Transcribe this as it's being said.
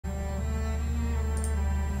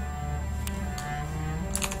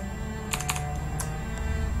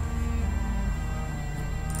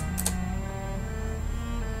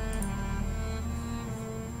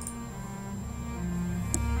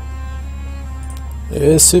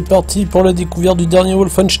Et c'est parti pour la découverte du dernier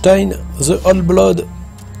Wolfenstein, The Old Blood.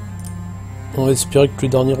 On va espérer que le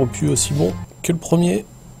dernier opus est aussi bon que le premier.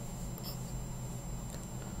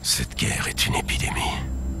 Cette guerre est une épidémie.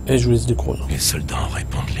 Et je vous laisse découvrir. Les soldats en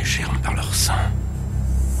répandent les germes par leur sang.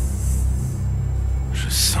 Je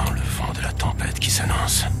sens le vent de la tempête qui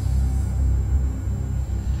s'annonce.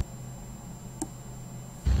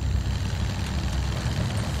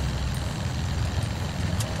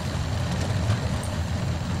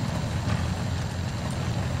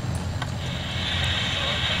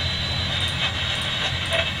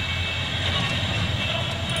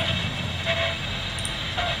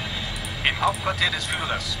 Im Hauptquartier des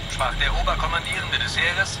Führers sprach der Oberkommandierende des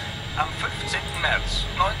Heeres am 15. März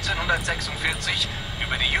 1946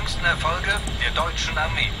 über die jüngsten Erfolge der deutschen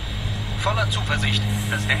Armee. Voller Zuversicht,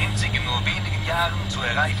 dass der Endzug in nur wenigen Jahren zu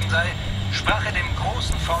erreichen sei, sprach er dem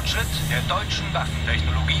großen Fortschritt der deutschen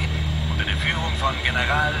Waffentechnologie unter der Führung von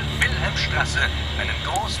General Wilhelm Strasse einen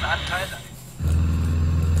großen Anteil an.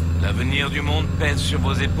 L'avenir du monde pèse sur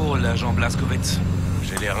vos épaules, agent Blaskowitz.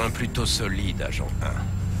 J'ai les reins plutôt solides, agent 1.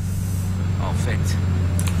 En fait,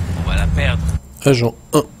 on va la perdre. Agent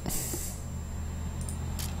 1.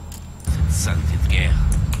 Cette saleté de guerre.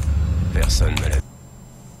 Personne me l'a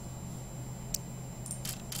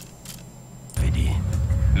dit.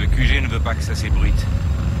 Le QG ne veut pas que ça s'ébruite.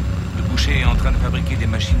 Le boucher est en train de fabriquer des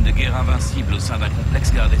machines de guerre invincibles au sein d'un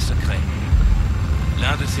complexe gardé secret.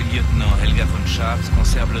 L'un de ses lieutenants, Helga von Scharps,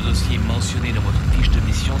 conserve le dossier mentionné dans votre fiche de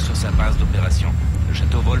mission sur sa base d'opération, le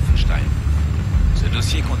château Wolfenstein. Ce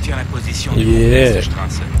dossier contient la position du complexe de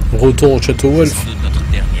Strasse. Retour au château Wolf. C'est sans doute notre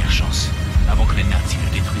dernière chance, avant que les nazis ne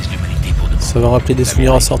détruisent l'humanité pour de bon. Ça va rappeler des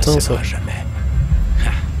souvenirs à certains, ça. Jamais.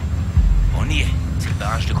 Ah, on y est, c'est le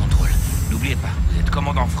barrage de contrôle. N'oubliez pas, vous êtes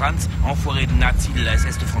commandant Franz, enfoiré de nazi de la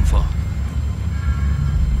SS de Francfort.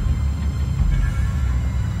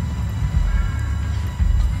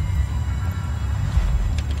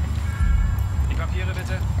 Die Papiere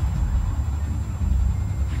bitte.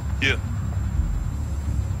 Hier.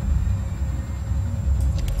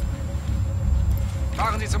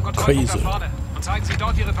 Fahren Sie zum Kontrollpunkt da vorne und zeigen Sie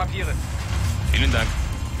dort Ihre Papiere. Vielen Dank.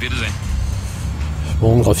 Wiedersehen.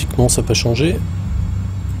 Bon, graphiquement, ça n'a pas changé.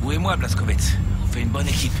 Vous et moi, Blaskowitz, on fait une bonne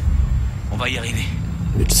équipe. On va y arriver.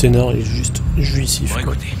 Mais le scénar est juste jouissif, Bon,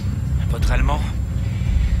 quoi. écoutez, votre allemand,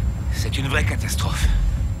 c'est une vraie catastrophe.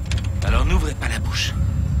 Alors n'ouvrez pas la bouche.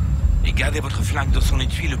 Et gardez votre flingue dans son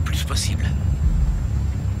étui le plus possible.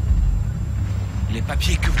 Les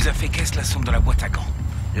papiers que vous a fait Kessler sont dans la boîte à gants.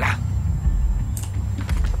 Là.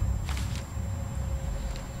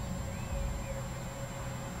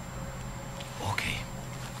 Ok.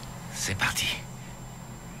 C'est parti.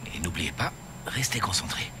 Et n'oubliez pas, restez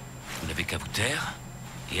concentrés. Vous n'avez qu'à vous taire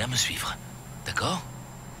et à me suivre. D'accord?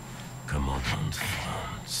 Commandant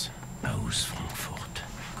Franz, aus Frankfurt.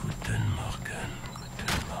 Guten Morgen,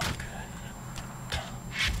 guten Morgen.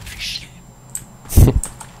 Fichier.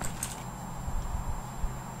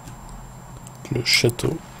 Le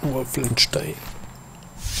château Wolfenstein.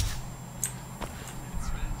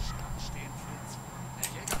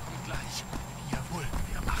 Jawohl,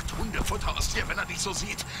 er macht Hundefutter aus dir, wenn er dich so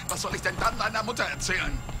sieht. Was soll ich denn dann deiner Mutter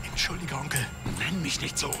erzählen? Entschuldige, Onkel. Nenn mich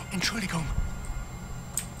nicht so. Entschuldigung.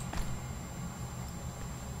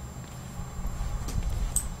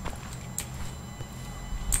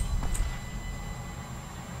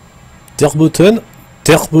 Terboten,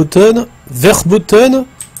 Terboten, Verboten.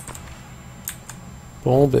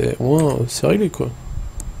 Bon, ben, au moins, c'est réglé, quoi.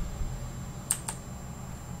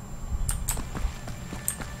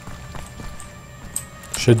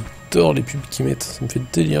 J'adore les pubs qu'ils mettent, ça me fait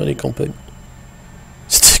délirer les campagnes.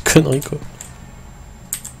 C'est des conneries, quoi.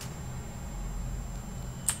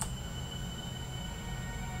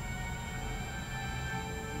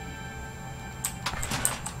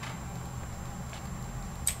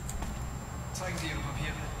 Zeigen Sie Ihre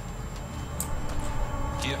Papiere.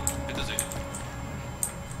 Hier, bitteschön.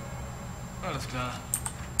 Alles klar.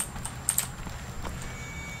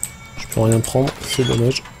 Je peux rien prendre, c'est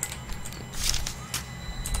dommage.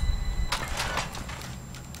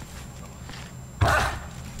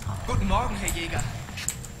 Guten Morgen, Herr Jäger.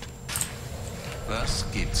 Was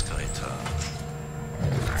gibt's, Greta?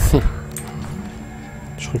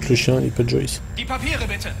 Je crois que le chien, il est pas de Joyce. Die Papiere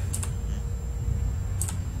bitte.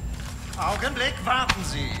 Augenblick, warten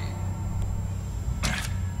Sie.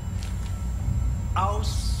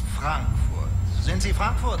 Aus Frankfurt. Sind Sie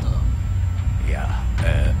Frankfurter? Ja,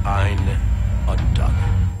 ein Hotdog.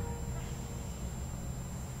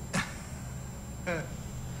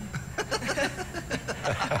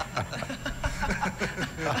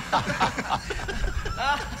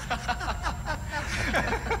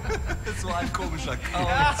 So ein komischer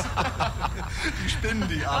Kauz. Die spinnen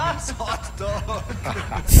die abends. Hotdog.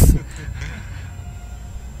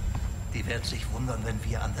 Die werden sich wundern, wenn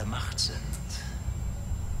wir an der Macht sind.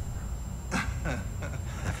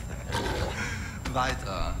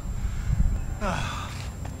 Weiter.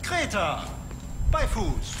 Kreta. Bei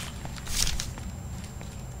Fuß.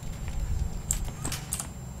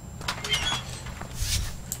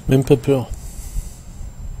 Même pas peur.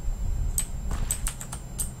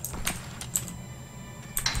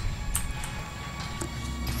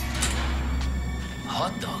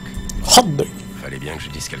 Hotdog. Hotdog. Fallait bien que je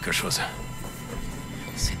dise quelque chose.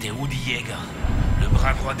 C'était Rudy Yeager, le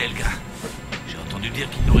bras droit d'Helga. J'ai entendu dire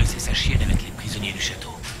qu'il nourrissait sa chienne avec les prisonniers du château.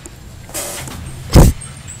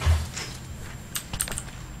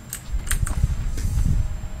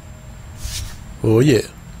 Oh yeah.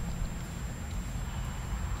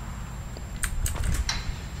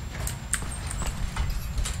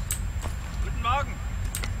 Guten Morgen.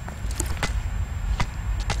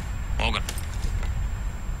 Morgen.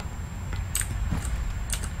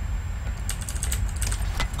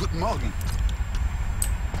 Guten Morgen.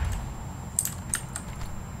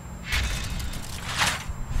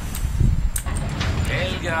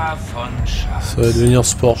 Helga von Schaaf. Ça va devenir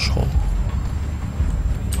sport, je crois.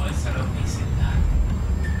 Ouais, saloperie, celle-là.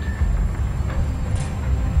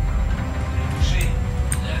 J'ai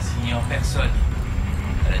l'a signé en personne.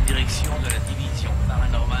 À la direction de la division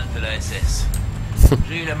paranormale de la SS.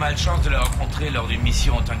 J'ai eu la malchance de la rencontrer lors d'une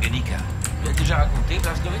mission au Tanganyika. Tu l'as déjà raconté,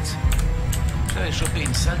 Blaskowitz? J'avais chopé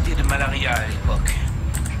une saleté de malaria à l'époque.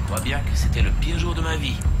 Je crois bien que c'était le pire jour de ma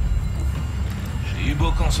vie. J'ai eu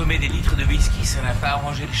beau consommer des litres de whisky, ça n'a pas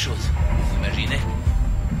arrangé les choses. Vous imaginez?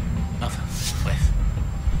 Enfin, bref.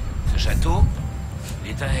 Ce château,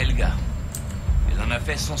 il est à Helga. Elle en a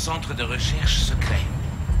fait son centre de recherche secret.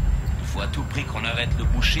 Il faut à tout prix qu'on arrête le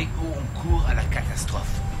boucher ou on court à la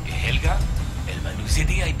catastrophe. Et Helga, elle va nous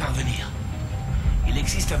aider à y parvenir. Il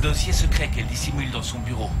existe un dossier secret qu'elle dissimule dans son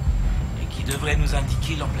bureau et qui devrait nous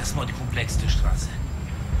indiquer l'emplacement du complexe de Strasse.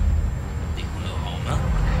 Dès qu'on l'aura en main,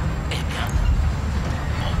 eh bien,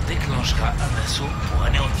 on déclenchera un assaut pour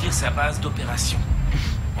anéantir sa base d'opération.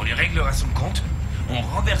 On lui réglera son compte, on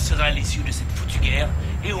renversera l'issue de cette foutue guerre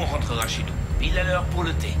et on rentrera chez nous. Pile à l'heure pour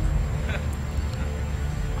le thé.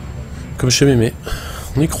 Comme chez Mémé.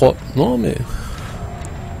 On y croit. Non, mais...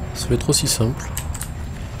 ça va être aussi simple.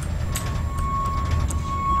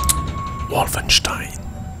 Wolfenstein.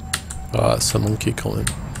 Ah, ça manquait quand même.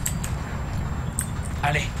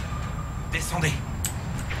 Allez, descendez.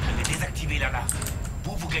 Je vais désactiver l'alarme.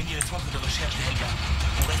 Vous gagnez le centre de recherche de Helga.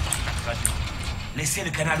 On reste en contact radio. Laissez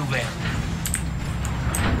le canal ouvert.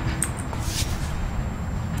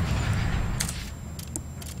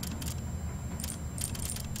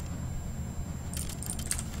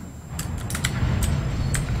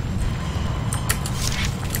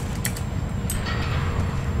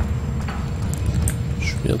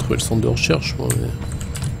 Je vais bien trouver le centre de recherche, moi, mais...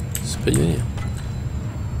 c'est pas gagné.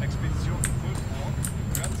 Expedition Wolfsburg.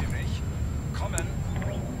 Hören Sie mich? Kommen.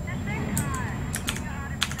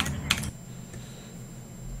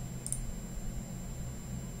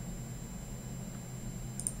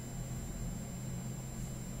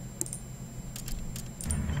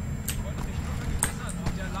 Ich wollte mich nur vergewissern,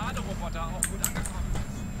 ob der Laderoboter auch gut angekommen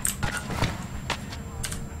ist.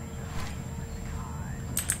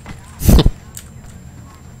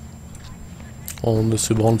 On ne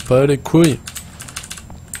se branle pas les couilles.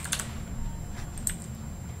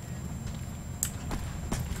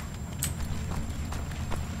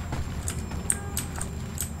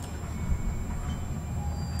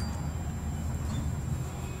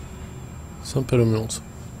 Sympa l'ambiance.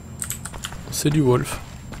 C'est du Wolf.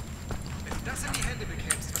 Wenn du das in die Hände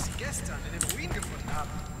bekämst, was sie gestern in dem Ruin gefunden haben,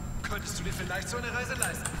 könntest du dir vielleicht so eine Reise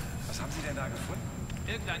leisten. Was haben sie denn da gefunden?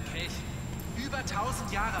 Irgendein Kelch. Über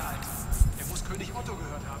 1000 Jahre alt. Der muss König Otto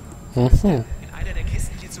gehört haben. Mhm. In einer der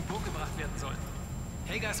Kisten, die zur Burg gebracht werden sollen.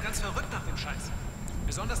 Helga ist ganz verrückt nach dem Scheiß.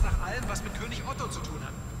 Besonders nach allem, was mit König Otto zu tun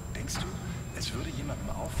hat. Denkst du, es würde jemandem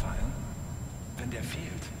auffallen, wenn der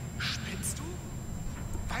fehlt? Spinnst du?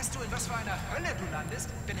 Weißt du, in was für einer Hölle du landest,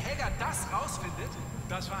 wenn Helga das rausfindet?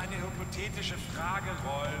 Das war eine hypothetische Frage,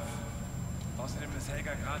 Rolf. Außerdem ist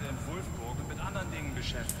Helga gerade in Wolfsburg und mit anderen Dingen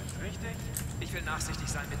beschäftigt, richtig? Ich will nachsichtig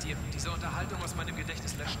sein mit dir und diese Unterhaltung aus meinem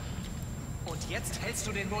Gedächtnis löschen. Und jetzt hältst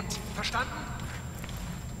du den Mund. Verstanden?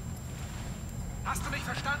 Hast du mich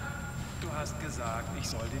verstanden? Du hast gesagt, ich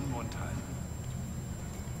soll den Mund halten.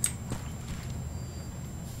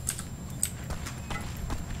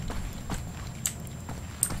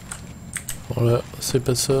 Voilà, c'est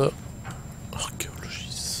pas ça.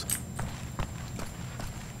 Archéologiste.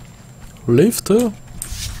 Lift.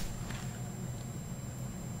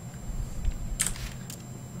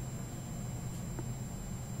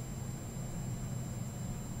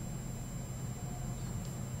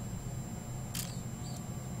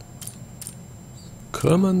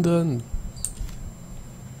 Commandant.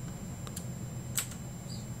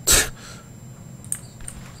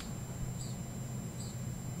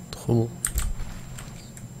 Trop bon.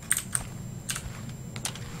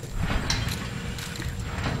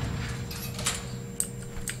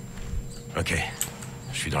 Ok,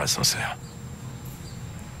 je suis dans l'ascenseur.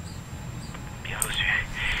 Bien reçu.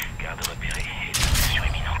 Garde repérée et destruction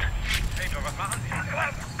imminente.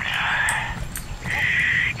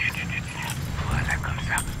 Voilà, comme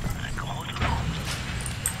ça. Un gros dodo.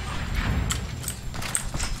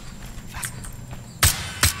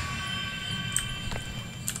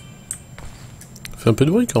 Fait un peu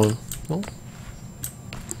de bruit quand même, non?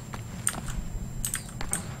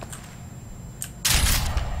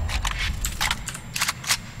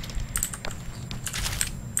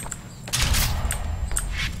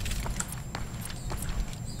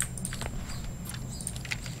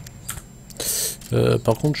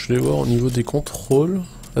 Par contre, je vais voir au niveau des contrôles.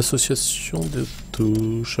 Association de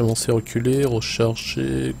touches, avancer, reculer,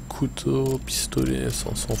 recharger, couteau, pistolet, ça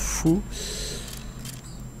on s'en fout.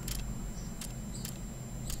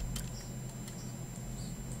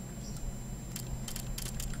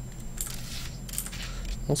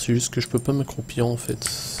 Non, c'est juste que je peux pas m'accroupir en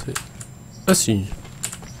fait. Ah si.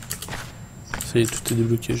 Ça y est, tout est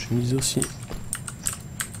débloqué, je mise aussi.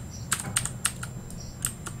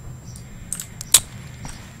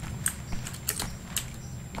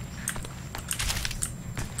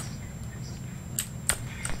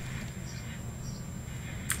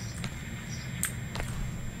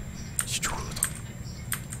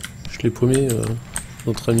 Je l'ai paumé,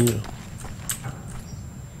 notre ami.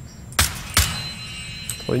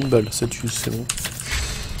 Oh, une balle, ça tue, c'est bon.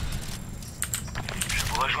 Je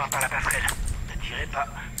vous rejoins par la passerelle. Ne tirez pas,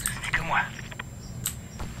 ce n'est que moi.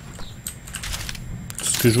 Tout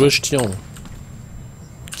ce que je vois, je tire. Ok.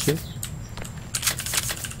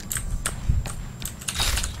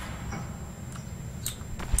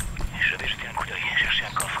 Je vais jeter un coup d'œil, chercher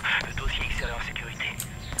un coffre. Le dossier XR est en sécurité.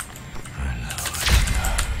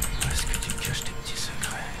 Où est-ce que tu caches tes petits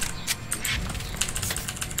secrets?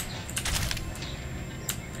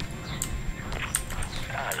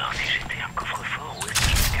 Alors si j'étais un coffre-fort, où est-ce que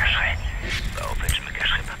je me cacherais? Bah en fait je me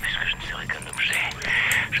cacherais pas puisque je ne serais qu'un objet.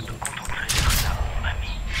 Je me contenterais d'être là où on m'a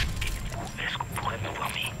mis. Et où est-ce qu'on pourrait m'avoir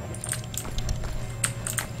mis?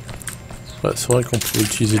 Ouais, c'est vrai qu'on peut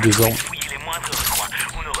utiliser des armes. Fouiller les moindres recoins.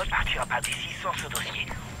 On ne repartira pas d'ici sans ce dossier.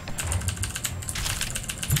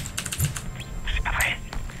 C'est pas vrai.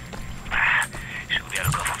 Ah, j'ai ouvert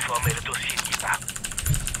le coffre-fort mais le dossier n'y est pas.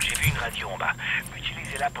 J'ai vu une radio en bas.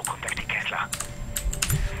 Utilisez-la pour contacter Kessler.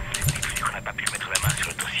 Depuis qu'on n'a pas pu mettre la main sur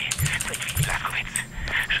le dossier. Faites vite, Blazkowicz.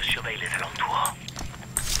 Je surveille les alentours.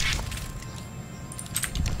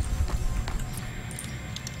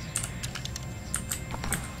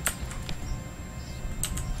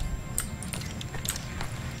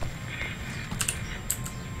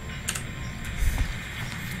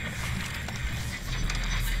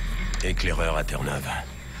 Éclaireur à Terre-Neuve.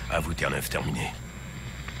 À vous, Terre-Neuve, terminé.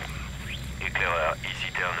 Éclaireur,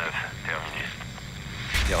 ici Terre-Neuve. Terminé.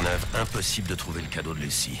 Terre-Neuve, impossible de trouver le cadeau de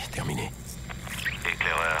Lucie. Terminé.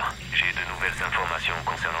 Éclaireur, j'ai de nouvelles informations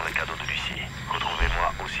concernant le cadeau de Lucie.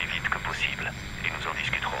 Retrouvez-moi aussi vite que possible et nous en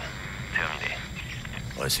discuterons. Terminé.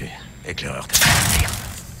 Reçu. Éclaireur, terminé.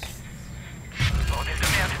 Bordel de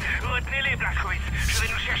merde, retenez-les, Blazkowicz. Je vais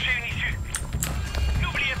nous chercher une issue.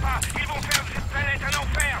 N'oubliez pas, ils vont faire de cette planète un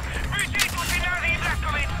enfer. Butez tous ces nazis,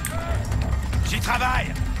 Blazkowicz. J'y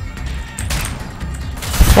travaille.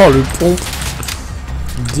 Oh le pont.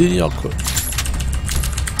 Délire quoi.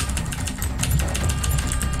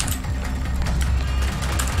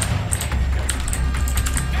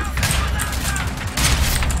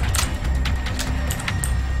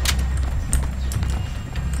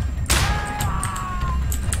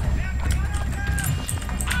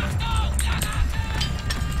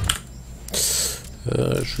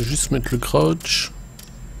 Je vais juste mettre le crouch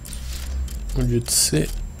au lieu de C.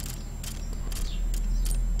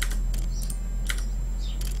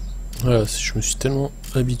 Voilà, je me suis tellement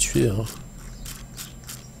habitué à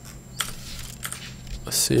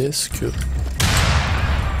CS que...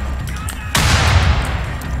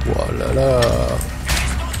 Voilà là.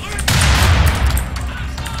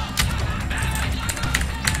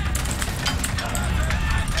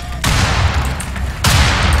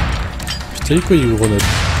 Putain, quoi, il est grenade.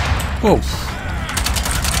 Oh.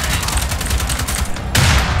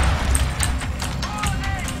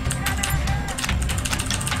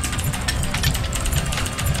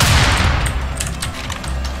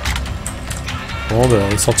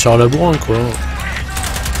 bah sortir à la bourrin quoi.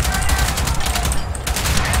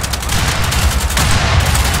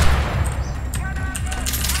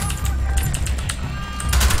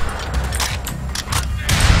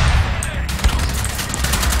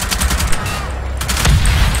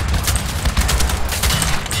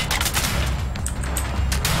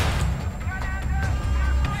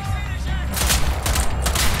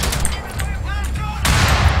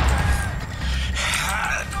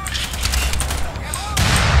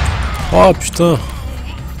 Oh putain.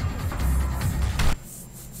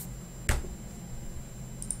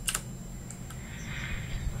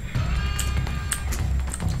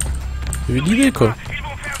 Il y a eu l'idée quoi.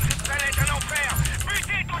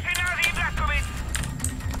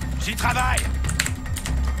 J'y travaille.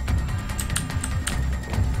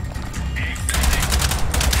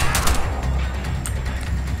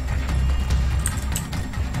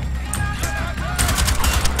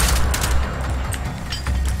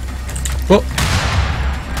 Oh.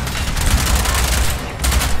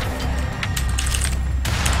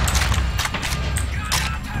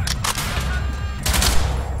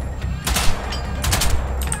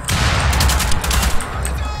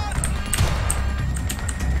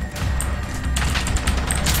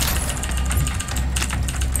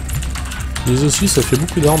 Les aussi, ça fait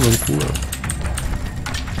beaucoup d'armes d'un coup.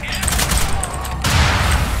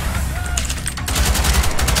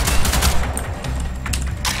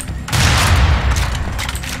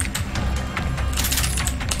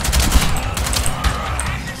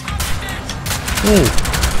 Oh.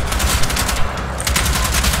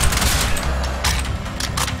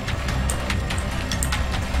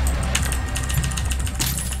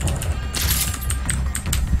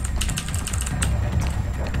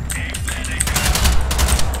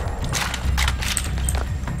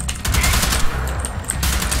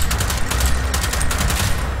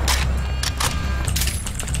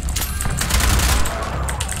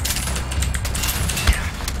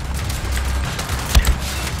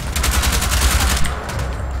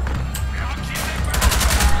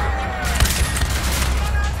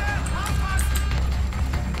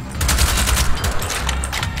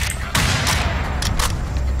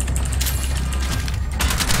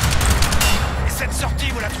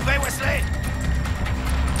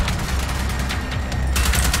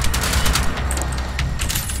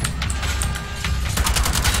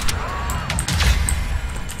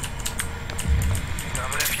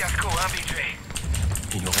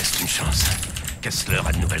 Il nous reste une chance. Kessler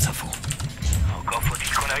a de nouvelles infos. Encore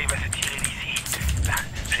faut-il qu'on arrive à se tirer d'ici. Là,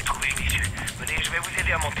 j'ai trouvé une issue. Venez, je vais vous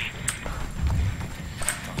aider à monter.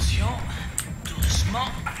 Attention,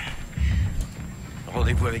 doucement.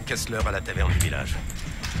 Rendez-vous avec Kessler à la taverne du village.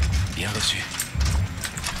 Bien reçu.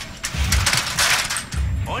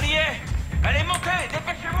 On y est. Allez, montez,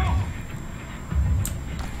 dépêchez-vous.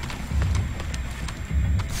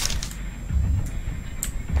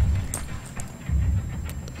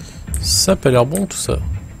 Ça a pas l'air bon tout ça.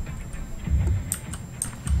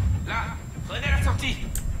 Là, prenez la sortie.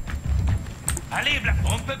 Allez,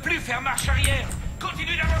 on ne peut plus faire marche arrière.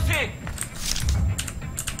 Continue d'avancer.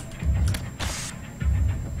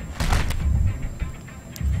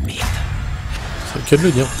 Merde. C'est le cas de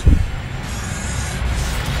le dire.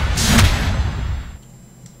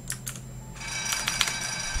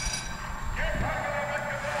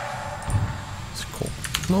 C'est con.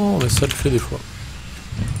 Non, mais ça le fait des fois.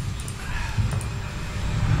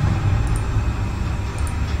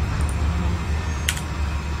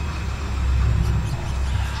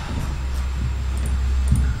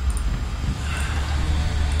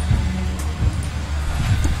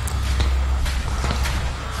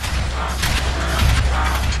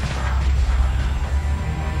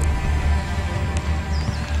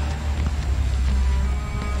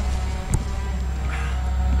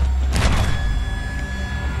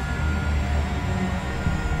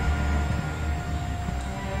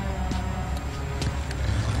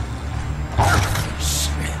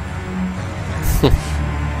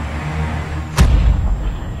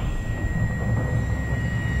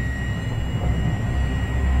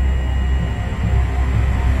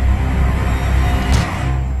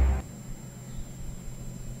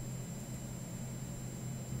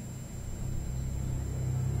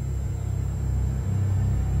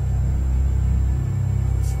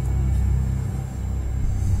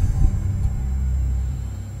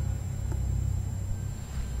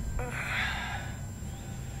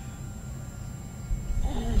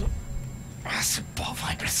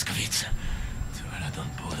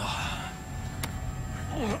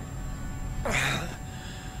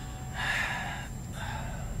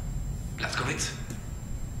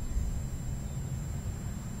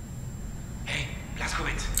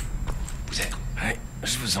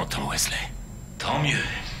 bracelet. Tant mieux.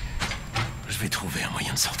 Je vais trouver un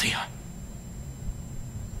moyen de sortir.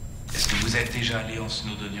 Est-ce que vous êtes déjà allé en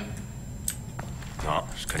snowdonium? Non,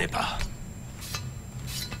 je connais pas.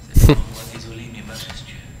 C'est un endroit désolé mais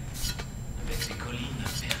majestueux. Avec des collines à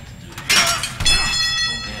perte de vue.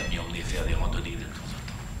 Mon père m'y emmenait faire des randonnées de temps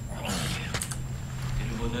en temps. C'était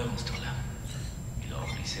le bonheur en ce temps-là. Il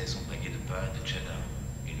remplissait son panier de pain et de cheddar.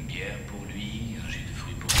 Une bière pour lui, un jus de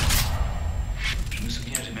fruits pour moi. Je me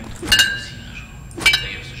souviens, j'ai même trouvé un fossile un jour.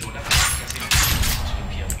 D'ailleurs, ce jour-là, j'ai cassé le fossile sur une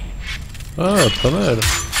pierre mouillée. Ah, pas mal.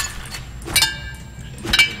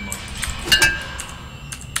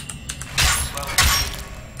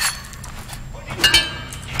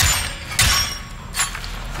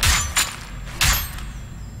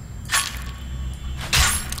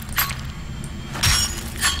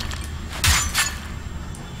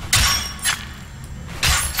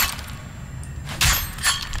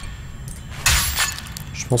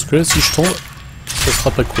 Je pense que là, si je tombe, ça sera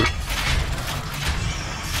pas cool.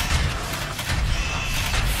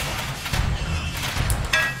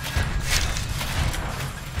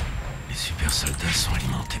 Les super soldats sont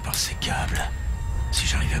alimentés par ces câbles. Si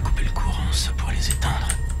j'arrivais à couper le courant, ça pourrait les éteindre.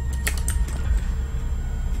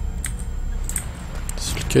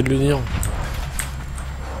 C'est le cas de le dire.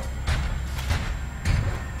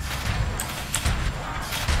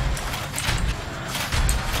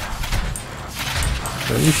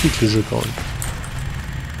 Magnifique le jeu quand même.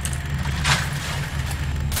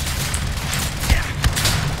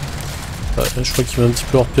 Ah, là, je crois qu'il va un petit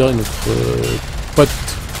peu repérer notre pote.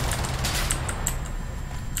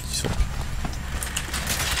 Qui sont...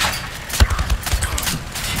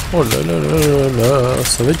 Oh là là là là là,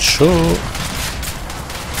 ça va être chaud.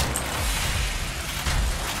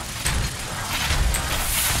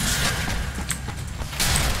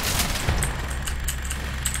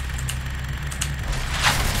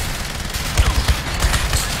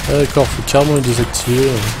 Ah, d'accord, faut carrément les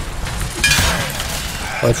désactiver.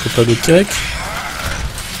 Ouais, faut pas le cake.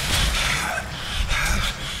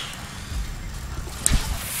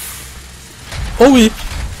 Oh oui!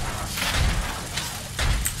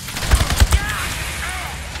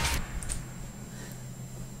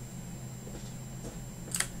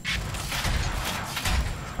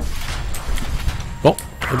 Bon,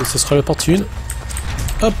 allez, ça sera la partie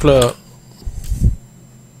 1. Hop là!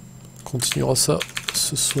 On continuera ça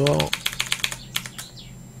ce soir.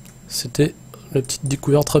 C'était la petite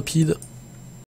découverte rapide.